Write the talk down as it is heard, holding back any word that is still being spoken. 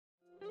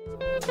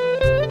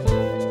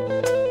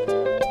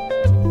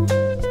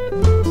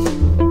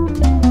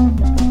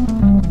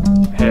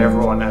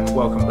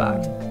welcome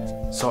back.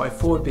 So I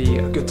thought it'd be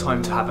a good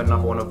time to have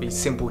another one of these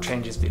simple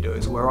changes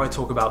videos where I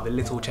talk about the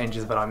little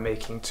changes that I'm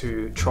making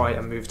to try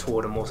and move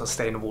toward a more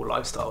sustainable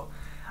lifestyle.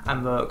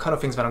 And the kind of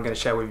things that I'm going to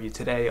share with you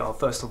today are,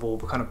 first of all,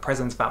 the kind of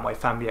presents that my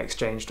family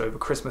exchanged over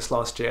Christmas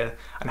last year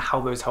and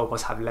how those help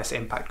us have less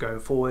impact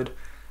going forward.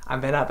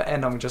 And then at the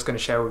end, I'm just going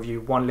to share with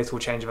you one little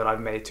change that I've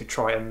made to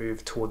try and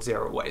move towards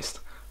zero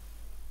waste.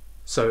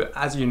 So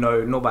as you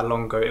know, not that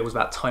long ago, it was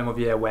that time of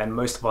year when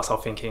most of us are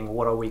thinking,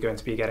 what are we going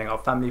to be getting our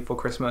family for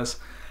Christmas?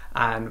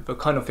 And the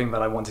kind of thing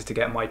that I wanted to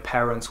get my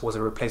parents was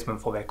a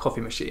replacement for their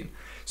coffee machine.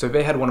 So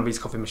they had one of these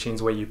coffee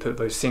machines where you put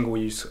those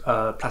single-use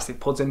plastic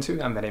pods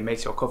into and then it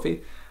makes your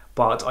coffee.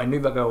 But I knew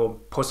that they were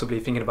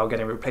possibly thinking about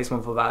getting a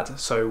replacement for that,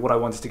 so what I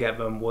wanted to get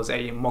them was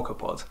a mocha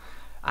pot.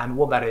 And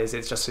what that is,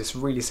 it's just this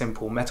really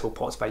simple metal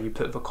pot that you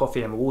put the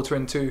coffee and the water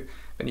into,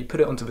 then you put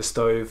it onto the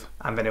stove,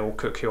 and then it will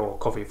cook your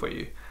coffee for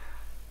you.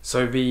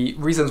 So the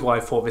reasons why I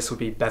thought this would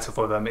be better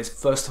for them is,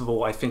 first of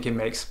all, I think it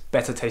makes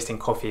better tasting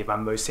coffee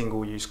than most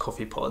single-use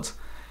coffee pods.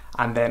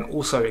 And then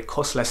also it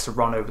costs less to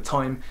run over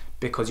time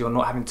because you're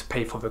not having to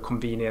pay for the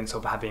convenience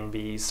of having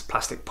these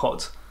plastic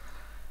pods.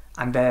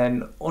 And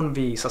then on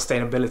the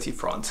sustainability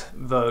front,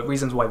 the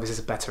reasons why this is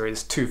better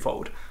is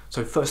twofold.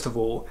 So first of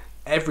all,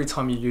 every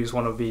time you use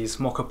one of these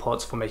mocha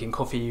pots for making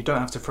coffee, you don't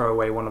have to throw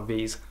away one of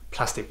these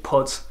plastic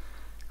pods.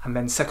 And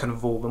then second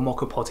of all, the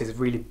mocha pot is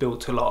really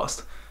built to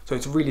last. So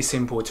it's really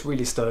simple, it's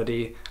really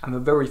sturdy, and the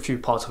very few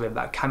parts of it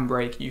that can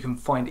break, you can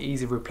find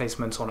easy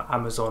replacements on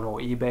Amazon or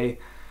eBay.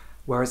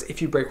 Whereas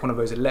if you break one of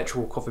those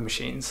electrical coffee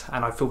machines,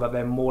 and I feel that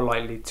they're more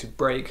likely to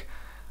break,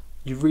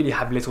 you really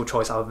have little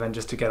choice other than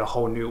just to get a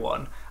whole new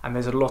one. And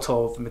there's a lot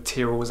of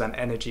materials and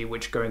energy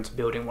which go into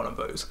building one of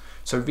those.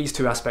 So these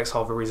two aspects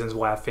are the reasons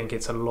why I think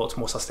it's a lot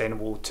more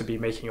sustainable to be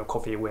making your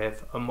coffee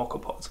with a mocha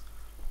pot.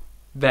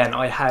 Then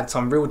I had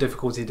some real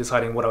difficulty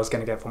deciding what I was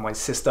going to get for my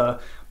sister,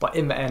 but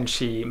in the end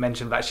she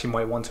mentioned that she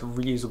might want a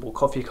reusable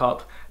coffee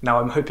cup. Now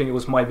I'm hoping it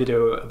was my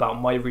video about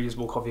my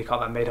reusable coffee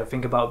cup that made her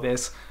think about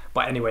this,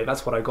 but anyway,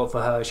 that's what I got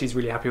for her. She's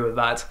really happy with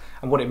that,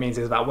 and what it means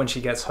is that when she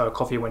gets her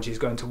coffee when she's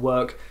going to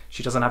work,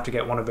 she doesn't have to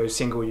get one of those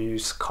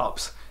single-use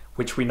cups,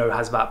 which we know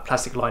has that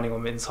plastic lining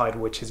on the inside,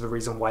 which is the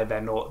reason why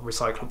they're not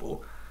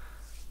recyclable.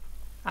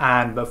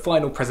 And the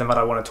final present that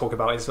I want to talk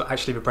about is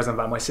actually the present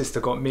that my sister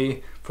got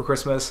me for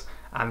Christmas,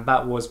 and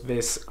that was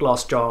this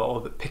glass jar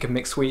of pick and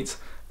mix sweets.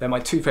 They're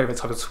my two favourite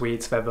types of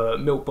sweets. They're the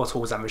milk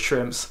bottles and the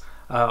shrimps.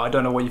 I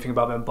don't know what you think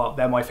about them, but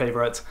they're my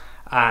favourite,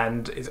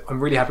 and I'm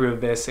really happy with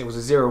this. It was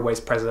a zero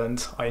waste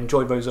present. I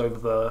enjoyed those over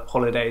the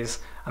holidays,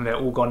 and they're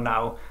all gone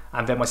now.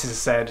 And then my sister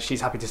said she's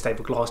happy to take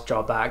the glass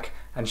jar back,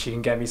 and she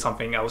can get me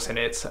something else in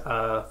it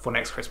for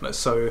next Christmas.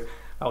 So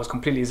that was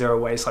completely zero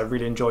waste. I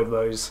really enjoyed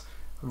those.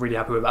 I'm really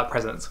happy with that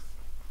present.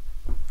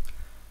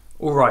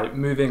 Alright,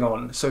 moving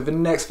on. So the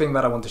next thing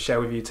that I want to share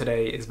with you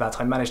today is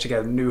that I managed to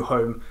get a new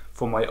home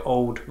for my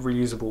old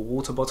reusable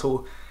water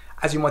bottle.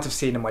 As you might have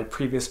seen in my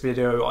previous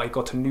video, I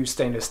got a new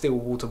stainless steel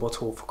water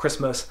bottle for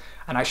Christmas,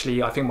 and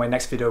actually I think my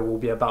next video will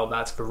be about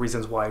that, the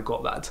reasons why I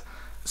got that.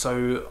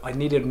 So I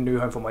needed a new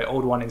home for my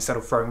old one instead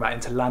of throwing that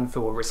into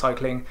landfill or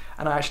recycling,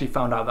 and I actually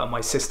found out that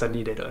my sister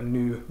needed a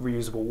new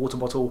reusable water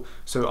bottle,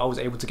 so I was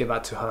able to give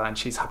that to her and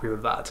she's happy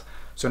with that.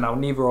 So now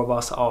neither of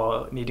us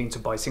are needing to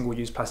buy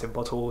single-use plastic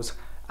bottles,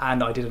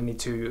 and I didn't need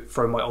to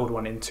throw my old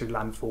one into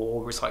landfill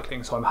or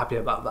recycling, so I'm happy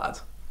about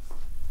that.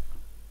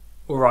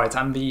 Alright,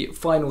 and the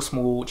final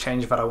small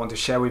change that I want to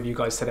share with you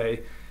guys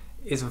today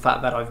is the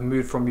fact that I've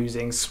moved from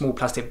using small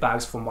plastic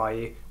bags for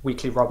my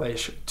weekly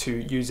rubbish to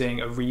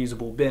using a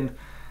reusable bin.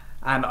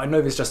 And I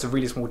know this is just a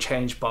really small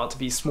change, but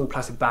these small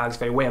plastic bags,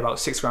 they weigh about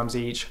 6 grams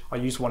each. I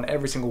use one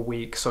every single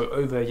week, so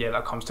over a year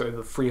that comes to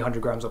over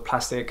 300 grams of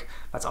plastic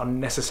that's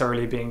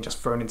unnecessarily being just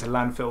thrown into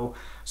landfill.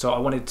 So I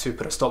wanted to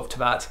put a stop to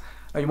that.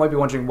 Now you might be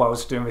wondering why I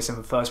was doing this in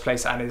the first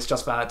place, and it's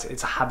just that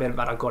it's a habit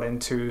that I got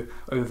into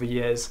over the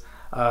years.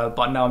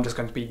 But now I'm just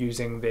going to be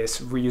using this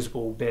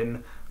reusable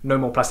bin, no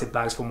more plastic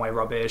bags for my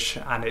rubbish,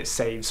 and it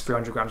saves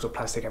 300 grams of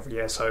plastic every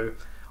year, so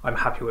I'm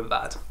happy with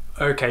that.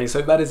 Okay,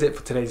 so that is it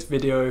for today's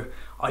video.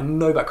 I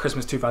know that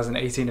Christmas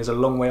 2018 is a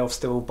long way off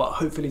still, but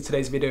hopefully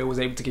today's video was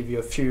able to give you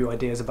a few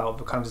ideas about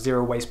the kind of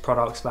zero waste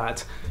products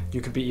that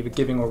you could be either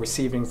giving or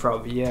receiving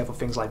throughout the year for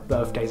things like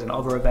birthdays and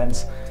other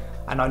events.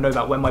 And I know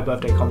that when my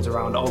birthday comes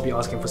around, I'll be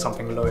asking for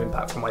something low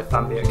impact from my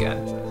family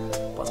again.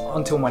 But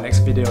until my next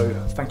video,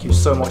 thank you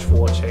so much for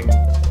watching,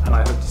 and I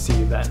hope to see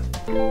you then.